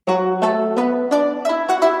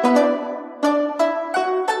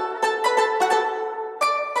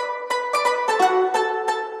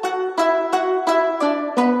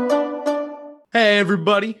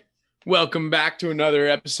everybody. Welcome back to another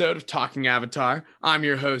episode of Talking Avatar. I'm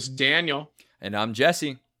your host, Daniel. And I'm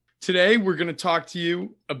Jesse. Today, we're going to talk to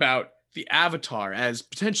you about the Avatar as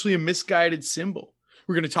potentially a misguided symbol.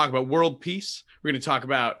 We're going to talk about world peace. We're going to talk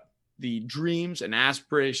about the dreams and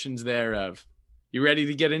aspirations thereof. You ready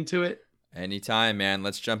to get into it? Anytime, man.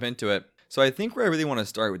 Let's jump into it. So I think where I really want to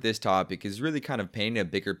start with this topic is really kind of painting a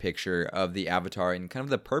bigger picture of the Avatar and kind of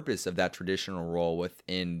the purpose of that traditional role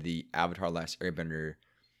within the Avatar Last Airbender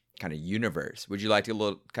kind of universe. Would you like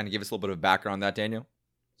to kind of give us a little bit of background on that, Daniel?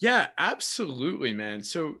 Yeah, absolutely, man.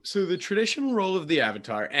 So the traditional role of the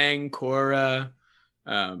Avatar, Aang, Korra,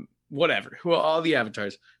 whatever, all the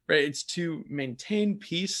avatars, right? It's to maintain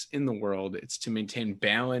peace in the world. It's to maintain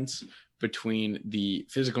balance between the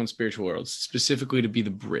physical and spiritual worlds, specifically to be the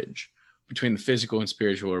bridge between the physical and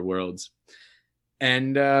spiritual worlds.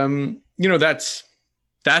 And,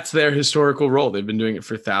 that's their historical role. They've been doing it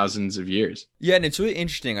for thousands of years. Yeah, and it's really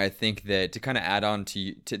interesting, I think, that to kind of add on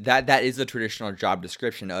to that is the traditional job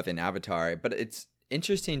description of an avatar. But it's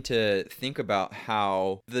interesting to think about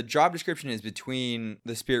how the job description is between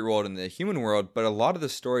the spirit world and the human world, but a lot of the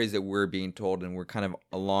stories that we're being told and we're kind of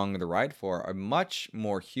along the ride for are much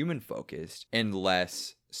more human-focused and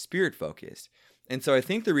less spirit-focused. And so I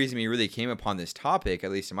think the reason we really came upon this topic,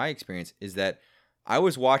 at least in my experience, is that I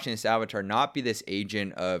was watching this avatar not be this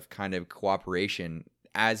agent of kind of cooperation,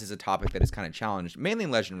 as is a topic that is kind of challenged, mainly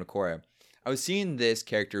in Legend of Korra. I was seeing this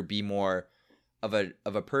character be more of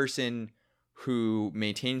a person who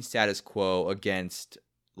maintains status quo against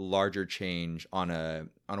larger change on a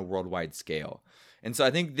worldwide scale. And so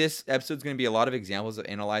I think this episode is going to be a lot of examples of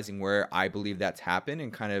analyzing where I believe that's happened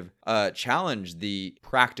and kind of challenge the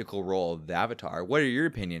practical role of the Avatar. What are your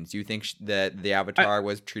opinions? Do you think that the Avatar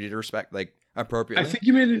was treated appropriately? I think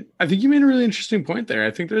you made a really interesting point there.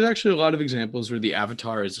 I think there's actually a lot of examples where the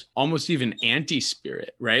Avatar is almost even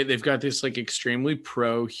anti-spirit, right? They've got this like extremely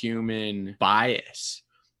pro-human bias,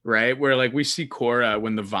 right? Where like we see Korra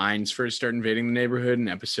when the vines first start invading the neighborhood in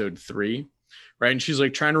episode 3. Right. And she's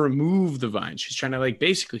like trying to remove the vines. She's trying to like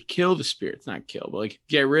basically kill the spirits, not kill, but like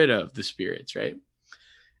get rid of the spirits. Right.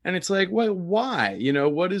 And it's like, well, why?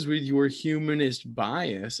 What is with your humanist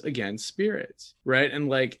bias against spirits? Right. And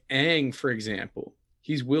like Aang, for example,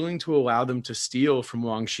 he's willing to allow them to steal from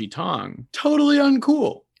Wang Shitong. Totally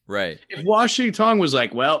uncool. Right. If Wang Shitong was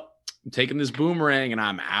like, well, I'm taking this boomerang and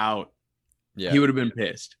I'm out. Yeah. He would have been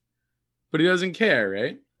pissed. But he doesn't care.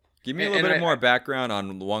 Right. Give me a little bit more background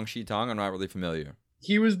on Wang Shitong. I'm not really familiar.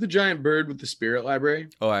 He was the giant bird with the spirit library.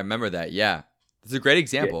 Oh, I remember that. Yeah. It's a great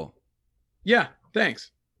example. Yeah,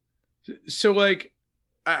 thanks. So, like,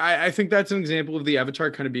 I think that's an example of the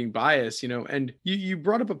Avatar kind of being biased, and you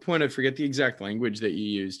brought up a point. I forget the exact language that you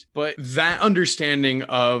used, but that understanding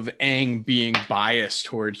of Aang being biased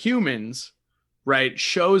toward humans, right,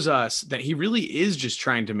 shows us that he really is just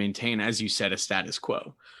trying to maintain, as you said, a status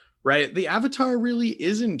quo. Right. The Avatar really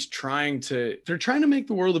isn't they're trying to make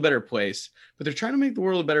the world a better place, but they're trying to make the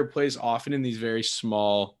world a better place often in these very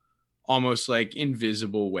small, almost like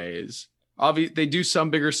invisible ways. Obviously, they do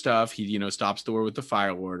some bigger stuff. He, stops the war with the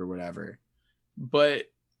Fire Lord or whatever.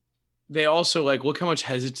 But they also look how much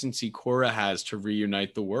hesitancy Korra has to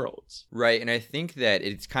reunite the worlds. Right. And I think that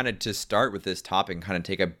it's kind of to start with this topic and kind of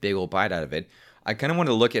take a big old bite out of it. I kind of want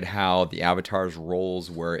to look at how the Avatar's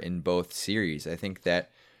roles were in both series. I think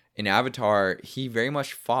that in Avatar, he very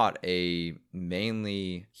much fought a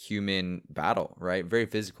mainly human battle, right? Very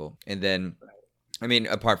physical. And then, I mean,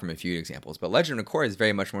 apart from a few examples, but Legend of Korra is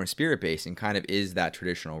very much more spirit-based and kind of is that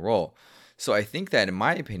traditional role. So I think that, in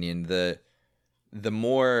my opinion, the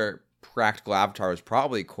more practical Avatar was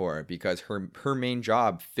probably Korra, because her main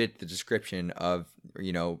job fit the description of,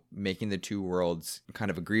 making the two worlds kind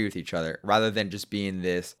of agree with each other, rather than just being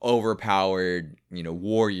this overpowered,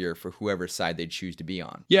 warrior for whoever side they choose to be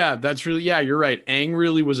on. Yeah, you're right. Aang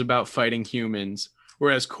really was about fighting humans,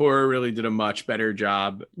 whereas Korra really did a much better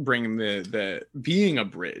job bringing the being a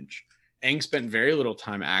bridge. Aang spent very little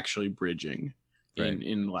time actually bridging. Right.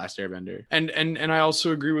 In The Last Airbender. And I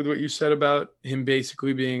also agree with what you said about him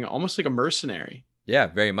basically being almost like a mercenary. Yeah,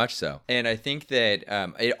 very much so. And I think that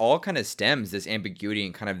it all kind of stems, this ambiguity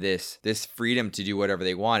and kind of this freedom to do whatever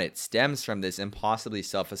they want. It stems from this impossibly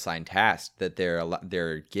self-assigned task that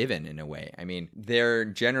they're given in a way. I mean, they're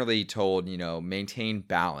generally told, maintain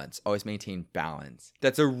balance, always maintain balance.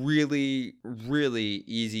 That's a really, really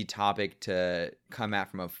easy topic to come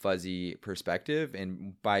at from a fuzzy perspective.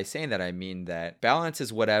 And by saying that, I mean that balance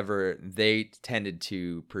is whatever they tended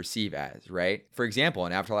to perceive as, right? For example,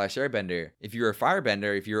 in Avatar: Last Airbender, if you're a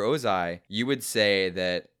firebender, if you're Ozai, you would say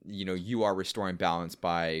that, you know, you are restoring balance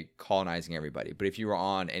by colonizing everybody. But if you were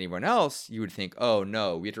on anyone else, you would think, oh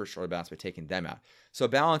no, we have to restore balance by taking them out. So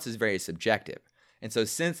balance is very subjective. And so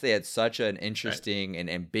since they had such an interesting and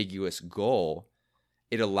ambiguous goal,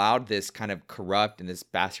 it allowed this kind of corrupt and this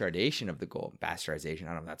bastardization of the goal. Bastardization, I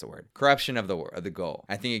don't know if that's a word. Corruption of the goal.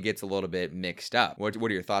 I think it gets a little bit mixed up. What are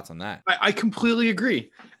your thoughts on that? I completely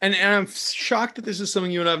agree. And I'm shocked that this is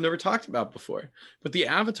something you and I have never talked about before. But the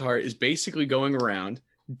Avatar is basically going around,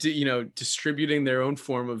 distributing their own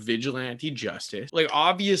form of vigilante justice. Like,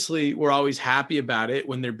 obviously, we're always happy about it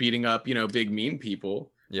when they're beating up, big mean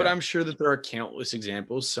people. Yeah. But I'm sure that there are countless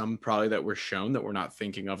examples, some probably that were shown that we're not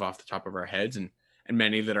thinking of off the top of our heads, and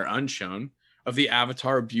many that are unshown, of the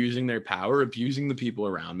Avatar abusing their power, abusing the people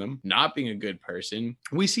around them, not being a good person.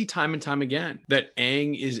 We see time and time again that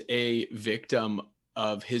Aang is a victim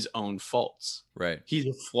of his own faults. Right. He's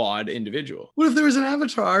a flawed individual. What if there was an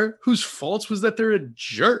Avatar whose faults was that they're a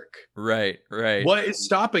jerk? Right. What is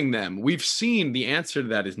stopping them? We've seen the answer to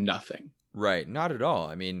that is nothing. Right. Not at all.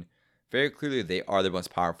 I mean, very clearly they are the most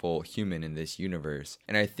powerful human in this universe.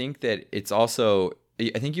 And I think that it's also...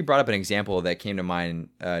 I think you brought up an example that came to mind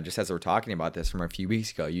just as we were talking about this from a few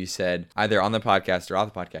weeks ago. You said, either on the podcast or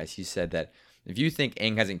off the podcast, you said that if you think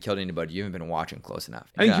Aang hasn't killed anybody, you haven't been watching close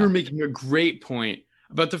enough. I think you were making a great point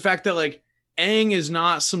about the fact that, like, Aang is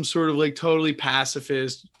not some sort of, like, totally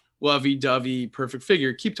pacifist, lovey-dovey, perfect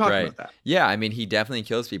figure. Keep talking about that. Yeah, I mean, he definitely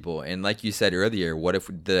kills people. And like you said earlier, what if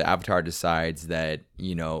the Avatar decides that,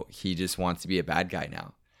 he just wants to be a bad guy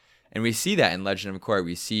now? And we see that in Legend of Korra.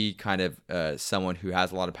 We see kind of someone who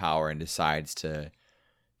has a lot of power and decides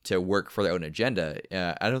to work for their own agenda.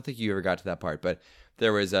 I don't think you ever got to that part, but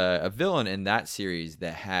there was a villain in that series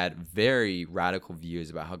that had very radical views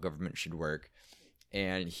about how government should work,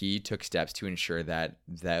 and he took steps to ensure that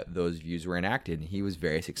those views were enacted. And he was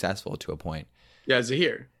very successful to a point. Yeah,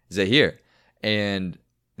 Zahir. And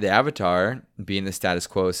the Avatar, being the status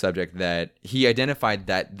quo subject, that he identified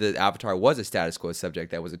that the Avatar was a status quo subject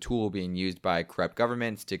that was a tool being used by corrupt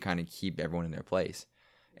governments to kind of keep everyone in their place.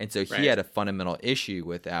 And so he had a fundamental issue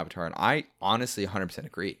with the Avatar, and I honestly 100%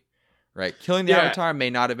 agree. Right? Killing the Avatar may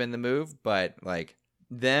not have been the move, but like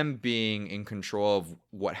them being in control of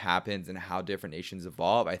what happens and how different nations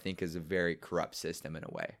evolve, I think is a very corrupt system in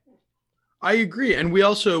a way. I agree. And we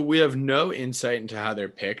have no insight into how they're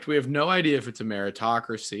picked. We have no idea if it's a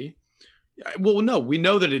meritocracy. Well, no, we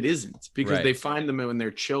know that it isn't, because they find them when they're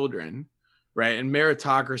children, right? And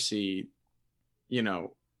meritocracy,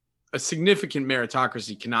 a significant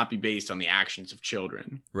meritocracy cannot be based on the actions of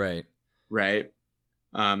children. Right.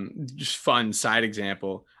 Just fun side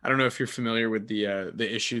example. I don't know if you're familiar with the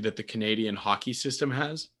issue that the Canadian hockey system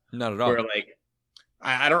has. Not at all. Where, like,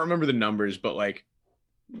 I don't remember the numbers, but like,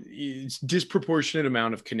 it's disproportionate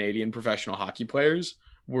amount of Canadian professional hockey players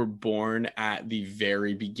were born at the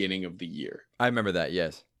very beginning of the year. I remember that.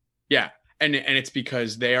 Yes. Yeah. And it's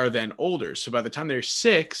because they are then older. So by the time they're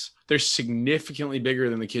 6, they're significantly bigger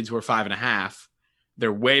than the kids who are 5.5.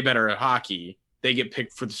 They're way better at hockey. They get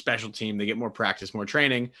picked for the special team. They get more practice, more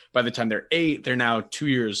training. By the time they're 8, they're now 2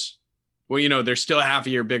 years. Well, they're still half a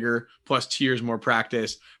year bigger, plus 2 years more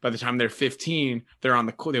practice. By the time they're 15, they were on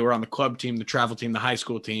the club team, the travel team, the high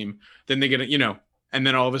school team. Then they get and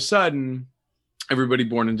then all of a sudden, everybody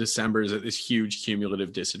born in December is at this huge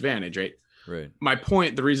cumulative disadvantage, right? Right. My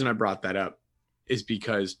point, the reason I brought that up is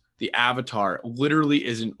because the Avatar literally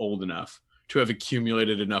isn't old enough to have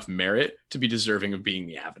accumulated enough merit to be deserving of being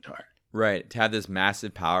the Avatar. Right. To have this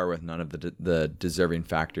massive power with none of the deserving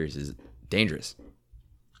factors is dangerous.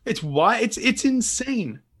 It's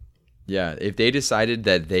insane. Yeah, if they decided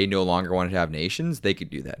that they no longer wanted to have nations, they could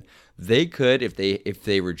do that. They could, if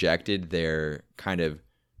they rejected their kind of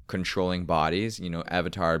controlling bodies,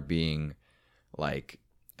 Avatar being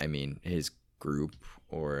his group,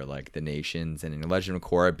 or like the nations, and in Legend of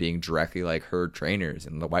Korra being directly like her trainers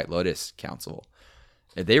in the White Lotus Council.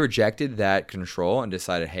 If they rejected that control and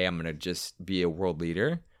decided, hey, I'm going to just be a world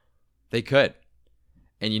leader, they could.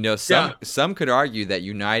 And some could argue that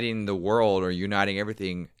uniting the world or uniting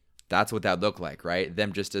everything, that's what that looked like, right?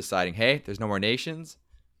 Them just deciding, hey, there's no more nations.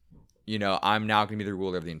 I'm now going to be the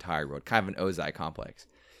ruler of the entire world. Kind of an Ozai complex.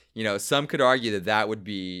 Some could argue that would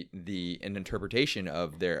be an interpretation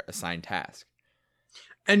of their assigned task.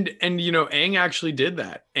 And Aang actually did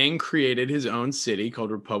that. Aang created his own city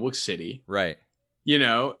called Republic City. Right.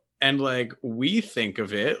 And like, we think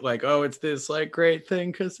of it like, oh, it's this like great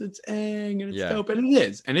thing because it's Aang and it's dope.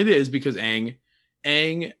 And it is because Aang,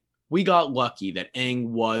 we got lucky that Aang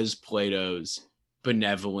was Plato's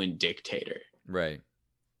benevolent dictator. Right.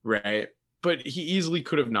 but he easily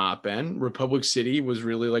could have not been. Republic City was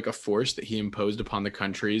really like a force that he imposed upon the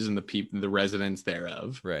countries and the people, the residents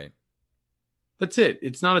thereof. Right. That's it.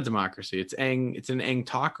 It's not a democracy. It's an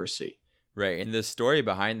Angtocracy. Right. And the story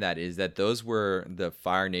behind that is that those were the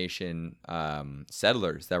Fire Nation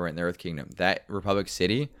settlers that were in the Earth Kingdom. That Republic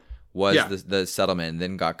City was the settlement, and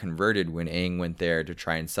then got converted when Aang went there to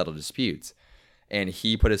try and settle disputes. And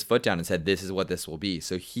he put his foot down and said, this is what this will be.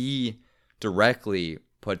 So he directly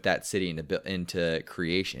put that city into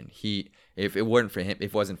creation. If it wasn't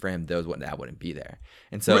for him, that wouldn't be there.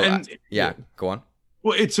 And so, go on.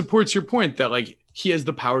 Well, it supports your point that like he has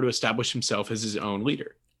the power to establish himself as his own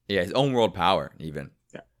leader. Yeah, his own world power, even.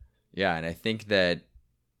 Yeah. Yeah, and I think that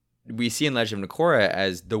we see in Legend of Korra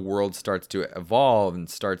as the world starts to evolve and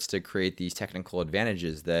starts to create these technical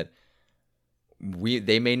advantages that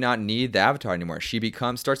they may not need the Avatar anymore. She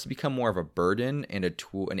starts to become more of a burden and a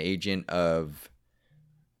tool, an agent of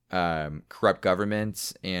corrupt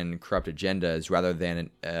governments and corrupt agendas, rather than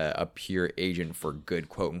a pure agent for good,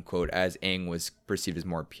 quote unquote, as Aang was perceived as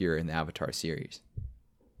more pure in the Avatar series.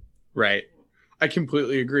 Right. I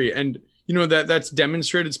completely agree. And you know that's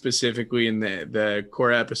demonstrated specifically in the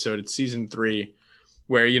Korra episode. It's season 3,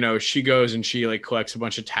 where you know she goes and she like collects a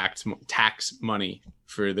bunch of tax money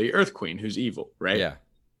for the Earth Queen, who's evil, right? Yeah,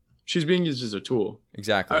 she's being used as a tool.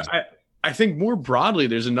 Exactly. I think more broadly,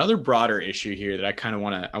 there's another broader issue here that I kind of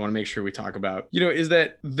want to make sure we talk about. You know, is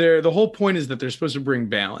that the whole point is that they're supposed to bring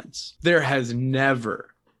balance. There has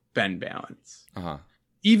never been balance.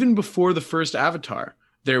 Even before the first Avatar,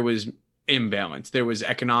 there was imbalance. There was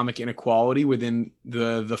economic inequality within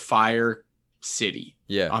the Fire City.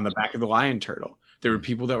 Yeah. On the back of the lion turtle, there were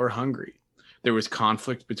people that were hungry. There was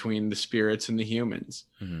conflict between the spirits and the humans.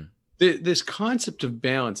 Mm-hmm. This concept of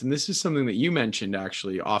balance, and this is something that you mentioned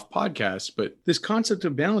actually off podcast, but this concept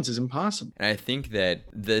of balance is impossible. And I think that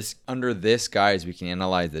under this guise, we can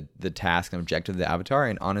analyze the task and objective of the Avatar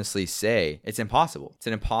and honestly say it's impossible. It's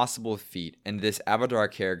an impossible feat. And this Avatar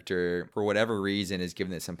character, for whatever reason, is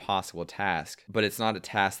given this impossible task, but it's not a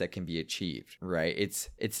task that can be achieved, right?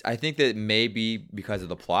 I think that it may be because of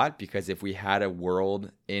the plot, because if we had a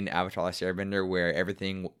world in Avatar: Last Airbender where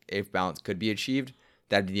everything, if balance could be achieved,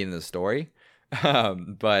 that'd be the end of the story.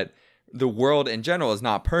 But the world in general is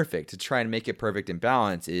not perfect. To try and make it perfect in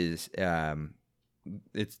balance is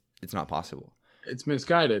it's not possible. It's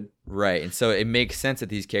misguided. Right. And so it makes sense that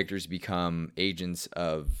these characters become agents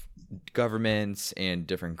of governments and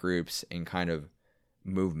different groups and kind of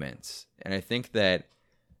movements. And I think that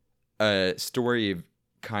a story of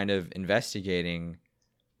kind of investigating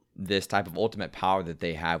this type of ultimate power that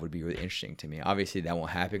they have would be really interesting to me. Obviously that won't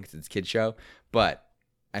happen because it's a kid's show, but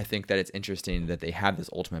I think that it's interesting that they have this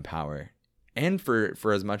ultimate power, and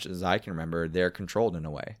for as much as I can remember, they're controlled in a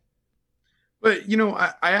way. But you know,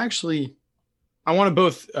 I want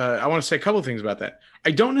to say a couple of things about that.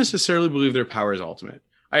 I don't necessarily believe their power is ultimate.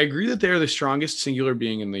 I agree that they are the strongest singular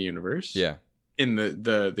being in the universe. Yeah, in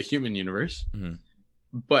the human universe. Mm-hmm.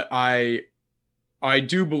 But I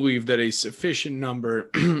do believe that a sufficient number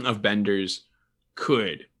of benders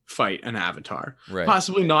could fight an Avatar. Right.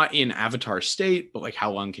 Possibly not in Avatar state, but like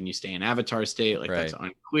how long can you stay in Avatar state? Like right. That's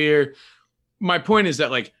unclear. My point is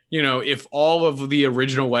that like, you know, if all of the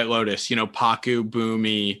original White Lotus, you know, Pakku,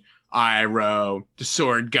 Bumi, Iroh, the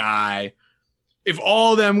sword guy, if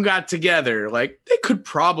all of them got together, like they could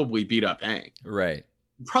probably beat up Aang. Right.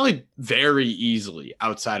 Probably very easily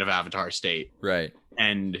outside of Avatar state. Right.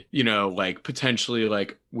 And, you know, like potentially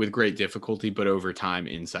like with great difficulty, but over time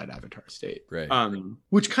inside Avatar state. Right.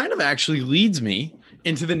 Which kind of actually leads me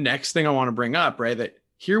into the next thing I want to bring up, right? That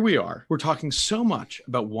here we are. We're talking so much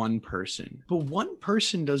about one person, but one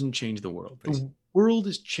person doesn't change the world. The world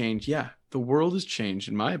is changed. Yeah. The world is changed,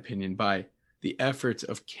 in my opinion, by the efforts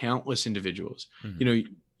of countless individuals. Mm-hmm. You know,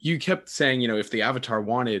 you kept saying, you know, if the Avatar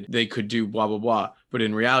wanted, they could do blah, blah, blah. But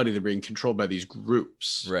in reality, they're being controlled by these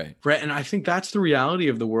groups. Right. Right. And I think that's the reality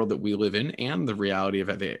of the world that we live in, and the reality of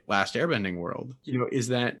the Last Airbending world, you know, is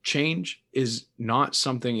that change is not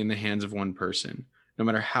something in the hands of one person. No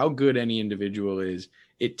matter how good any individual is,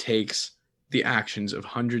 it takes the actions of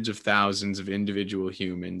hundreds of thousands of individual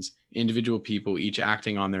humans, individual people, each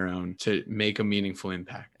acting on their own to make a meaningful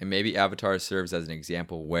impact. And maybe Avatar serves as an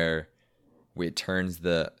example where it turns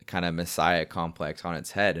the kind of Messiah complex on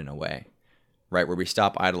its head in a way, right? Where we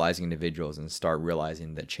stop idolizing individuals and start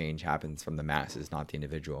realizing that change happens from the masses, not the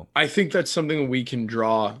individual. I think that's something we can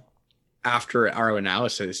draw after our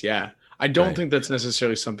analysis. Yeah. I don't think that's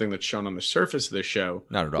necessarily something that's shown on the surface of the show.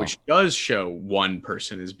 Not at all. Which does show one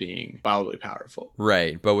person as being wildly powerful.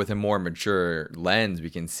 Right. But with a more mature lens,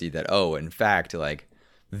 we can see that, oh, in fact, like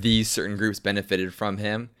these certain groups benefited from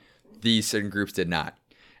him. these certain groups did not.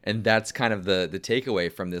 And that's kind of the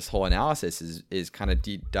takeaway from this whole analysis is kind of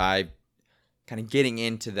deep dive, kind of getting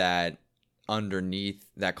into that underneath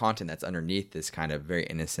that content that's underneath this kind of very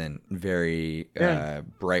innocent, very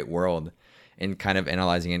bright world, and kind of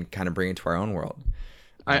analyzing and kind of bringing it to our own world.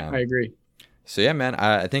 I agree. So yeah, man,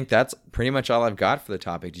 I think that's pretty much all I've got for the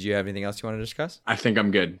topic. Did you have anything else you want to discuss? I think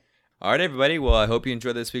I'm good. All right, everybody. Well, I hope you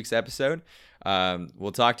enjoyed this week's episode.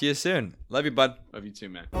 We'll talk to you soon. Love you, bud. Love you too,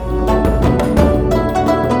 man.